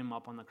that put him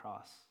up on the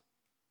cross.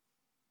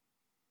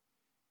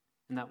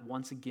 And that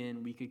once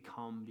again we could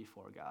come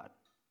before God.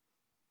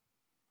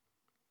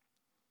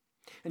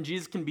 And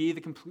Jesus can be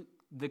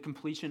the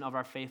completion of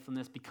our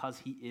faithfulness because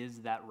he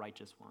is that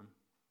righteous one.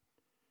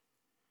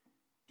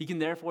 He can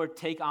therefore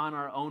take on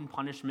our own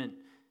punishment.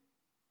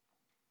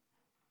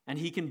 And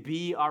he can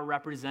be our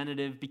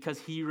representative because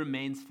he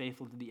remains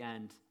faithful to the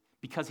end,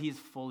 because he is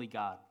fully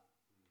God.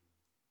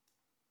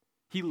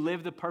 He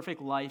lived the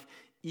perfect life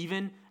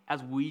even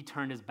as we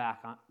turned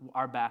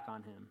our back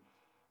on him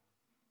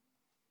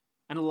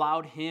and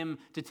allowed him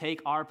to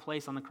take our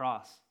place on the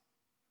cross.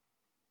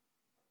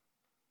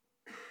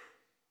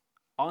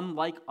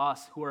 Unlike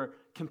us who are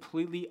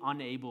completely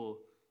unable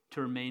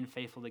to remain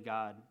faithful to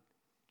God,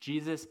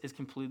 Jesus is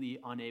completely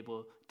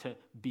unable to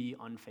be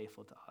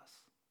unfaithful to us.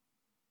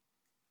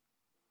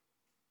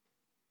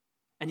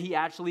 And he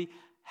actually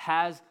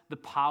has the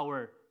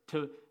power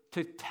to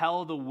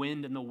tell the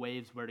wind and the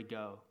waves where to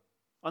go.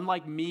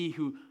 Unlike me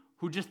who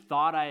just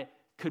thought I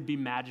could be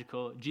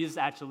magical, Jesus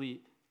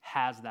actually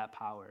has that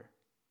power.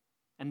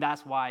 And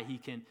that's why he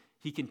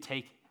can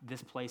take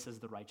this place as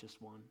the righteous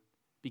one,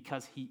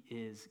 because he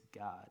is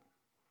God.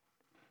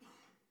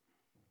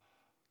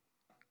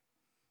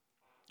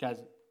 Guys,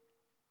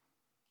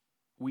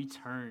 we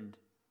turned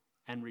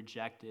and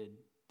rejected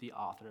the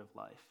author of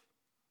life,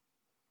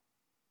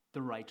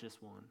 the righteous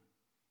one.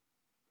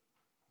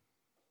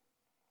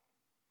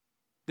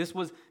 This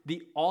was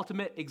the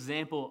ultimate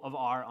example of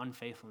our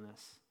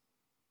unfaithfulness.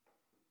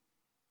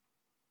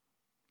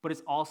 But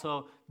it's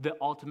also the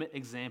ultimate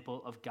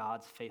example of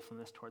God's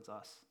faithfulness towards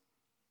us.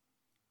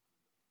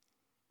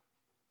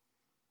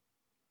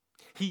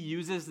 He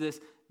uses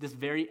this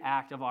very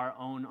act of our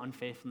own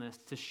unfaithfulness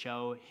to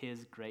show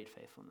his great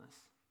faithfulness.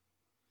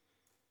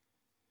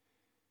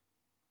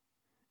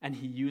 And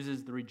he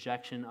uses the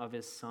rejection of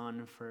his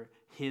son for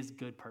his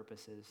good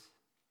purposes,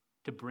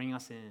 to bring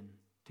us in,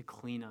 to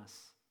clean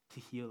us, to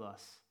heal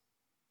us.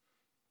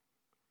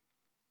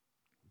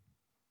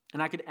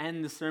 And I could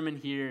end the sermon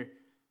here.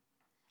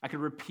 I could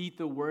repeat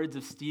the words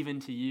of Stephen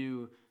to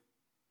you,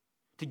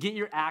 to get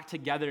your act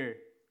together,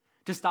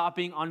 to stop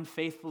being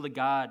unfaithful to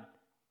God,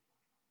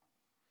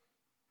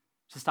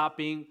 to stop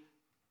being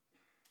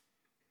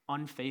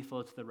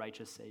unfaithful to the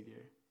righteous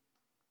Savior.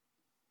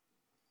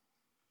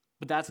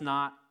 But that's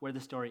not where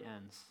the story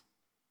ends.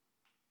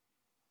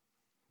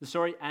 The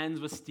story ends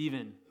with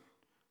Stephen,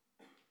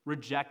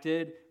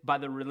 rejected by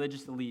the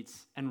religious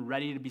elites and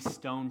ready to be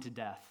stoned to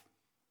death.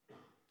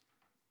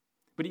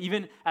 But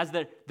even as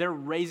they're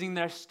raising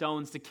their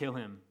stones to kill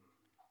him,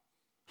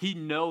 he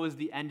knows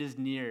the end is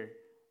near.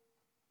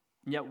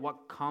 And yet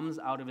what comes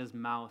out of his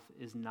mouth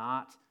is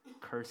not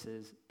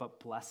curses, but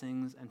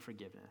blessings and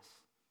forgiveness.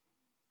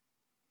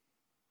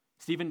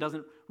 Stephen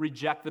doesn't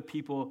reject the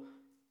people.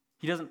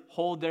 He doesn't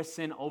hold their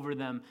sin over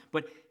them,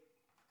 but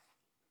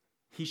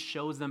he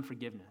shows them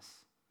forgiveness.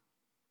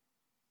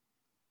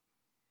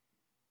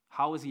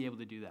 How is he able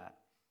to do that?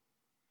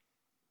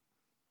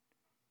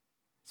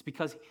 It's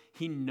because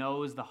he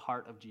knows the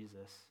heart of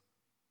Jesus.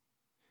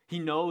 He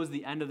knows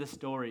the end of the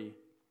story.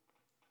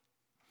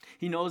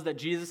 He knows that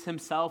Jesus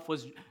himself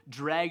was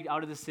dragged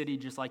out of the city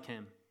just like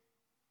him.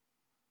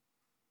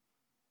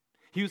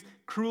 He was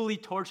cruelly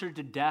tortured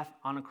to death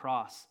on a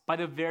cross by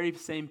the very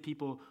same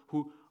people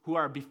who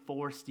are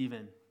before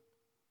Stephen.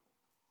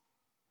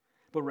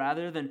 But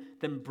rather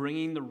than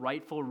bringing the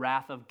rightful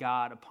wrath of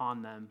God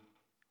upon them,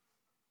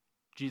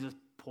 Jesus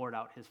poured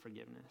out his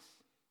forgiveness.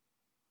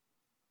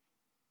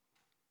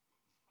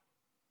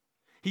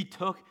 He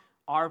took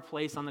our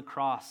place on the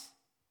cross,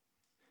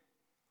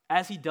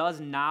 as he does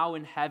now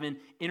in heaven,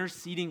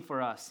 interceding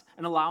for us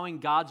and allowing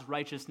God's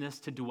righteousness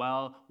to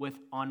dwell with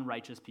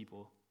unrighteous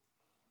people.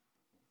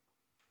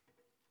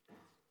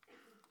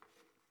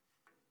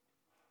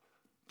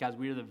 Guys,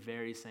 we are the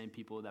very same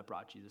people that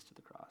brought Jesus to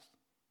the cross.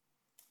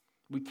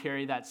 We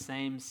carry that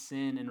same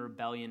sin and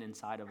rebellion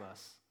inside of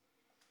us.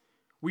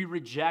 We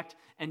reject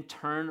and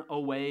turn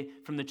away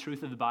from the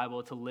truth of the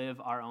Bible to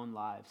live our own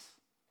lives,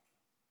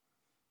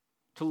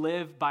 to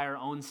live by our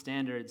own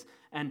standards,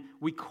 and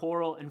we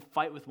quarrel and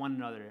fight with one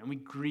another, and we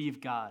grieve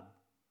God.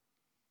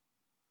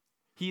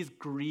 He is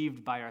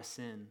grieved by our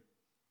sin.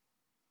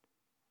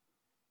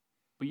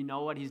 But you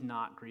know what he's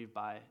not grieved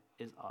by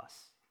is us.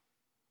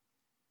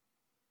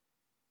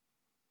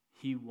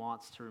 He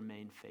wants to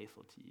remain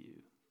faithful to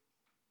you.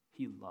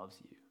 He loves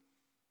you.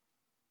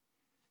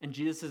 And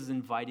Jesus is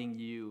inviting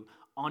you,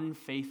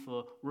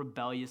 unfaithful,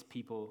 rebellious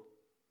people,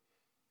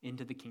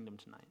 into the kingdom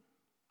tonight.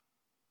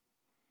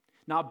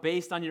 Not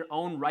based on your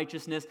own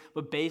righteousness,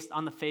 but based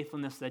on the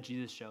faithfulness that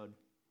Jesus showed.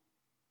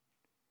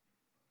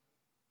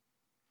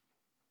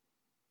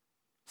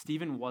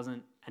 Stephen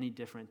wasn't any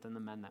different than the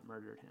men that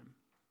murdered him.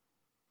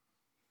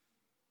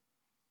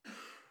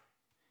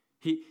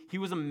 He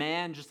was a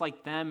man just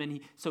like them, and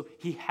so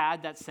he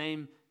had that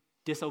same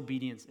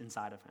disobedience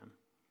inside of him.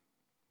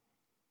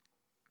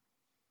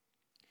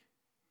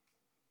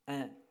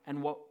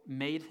 And what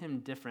made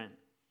him different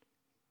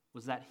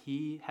was that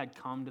he had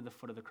come to the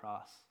foot of the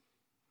cross.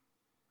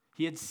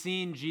 He had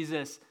seen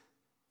Jesus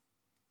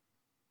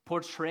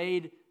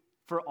portrayed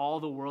for all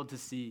the world to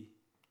see.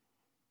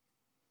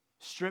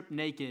 Stripped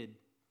naked,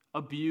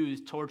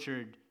 abused,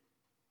 tortured,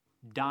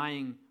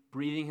 dying,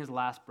 breathing his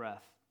last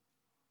breath.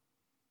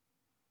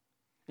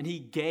 And he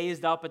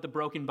gazed up at the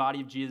broken body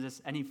of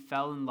Jesus, and he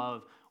fell in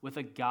love with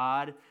a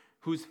God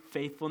whose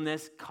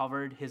faithfulness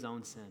covered his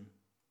own sin.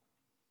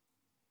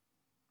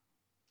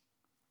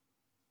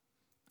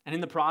 And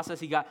in the process,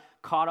 he got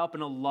caught up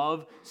in a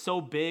love so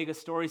big, a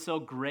story so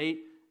great,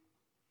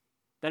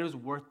 that it was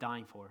worth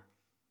dying for.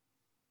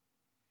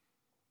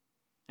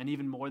 And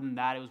even more than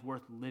that, it was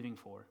worth living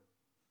for.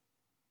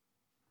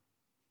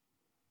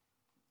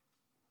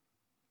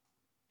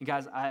 And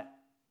guys,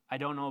 I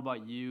don't know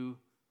about you,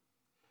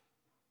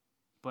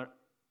 but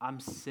I'm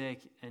sick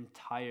and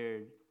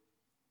tired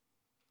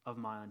of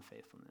my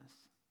unfaithfulness.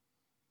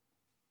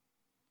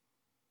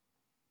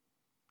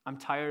 I'm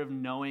tired of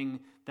knowing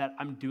that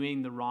I'm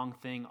doing the wrong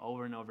thing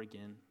over and over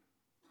again.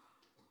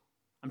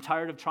 I'm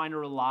tired of trying to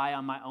rely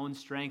on my own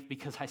strength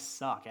because I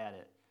suck at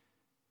it.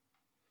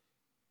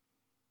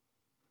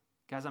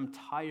 Guys, I'm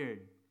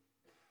tired.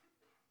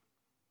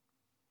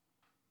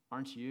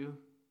 Aren't you?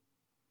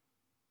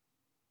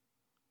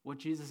 What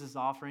Jesus is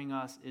offering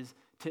us is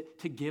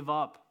to give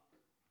up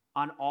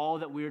on all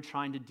that we're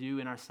trying to do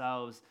in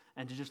ourselves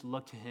and to just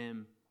look to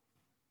him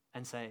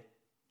and say,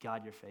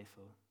 God, you're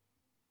faithful.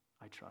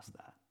 I trust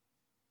that.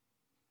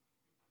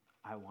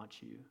 I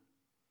want you.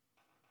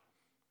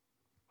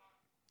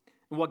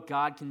 And what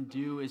God can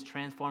do is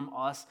transform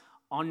us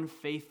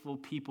unfaithful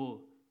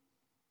people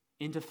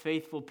into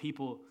faithful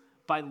people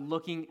by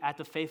looking at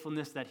the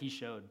faithfulness that he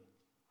showed.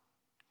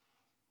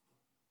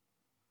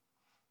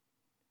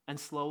 And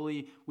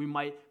slowly we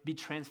might be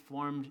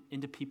transformed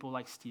into people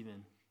like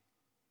Stephen,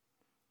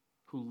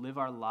 who live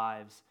our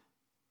lives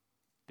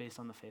based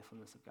on the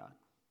faithfulness of God.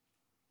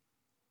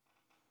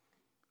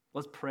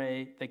 Let's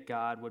pray that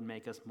God would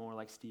make us more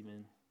like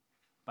Stephen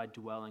by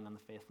dwelling on the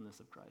faithfulness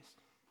of Christ.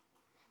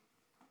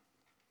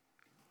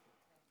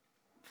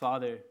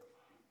 Father,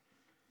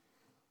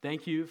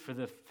 thank you for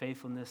the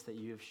faithfulness that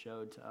you have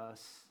showed to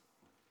us.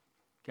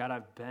 God,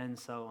 I've been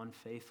so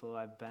unfaithful.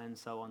 I've been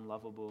so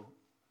unlovable.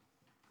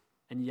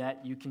 And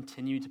yet you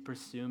continue to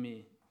pursue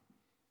me.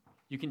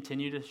 You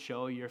continue to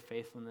show your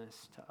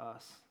faithfulness to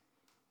us.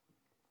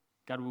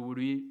 God, would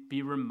we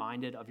be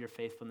reminded of your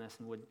faithfulness,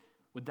 and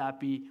would that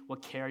be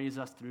what carries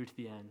us through to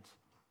the end?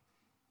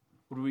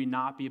 Would we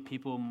not be a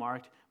people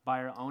marked by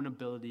our own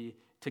ability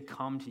to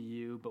come to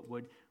you, but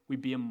would we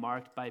be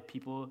marked by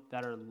people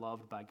that are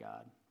loved by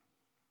God,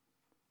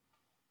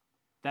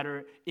 that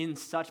are in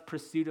such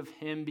pursuit of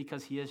him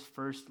because he has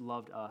first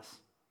loved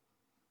us?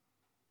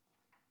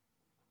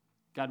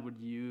 God, would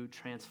you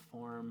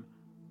transform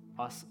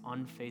us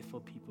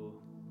unfaithful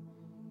people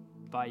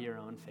by your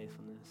own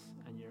faithfulness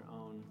and your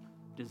own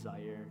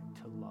desire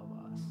to love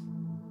us?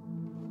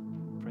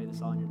 Pray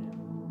this all in your name.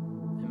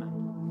 Amen.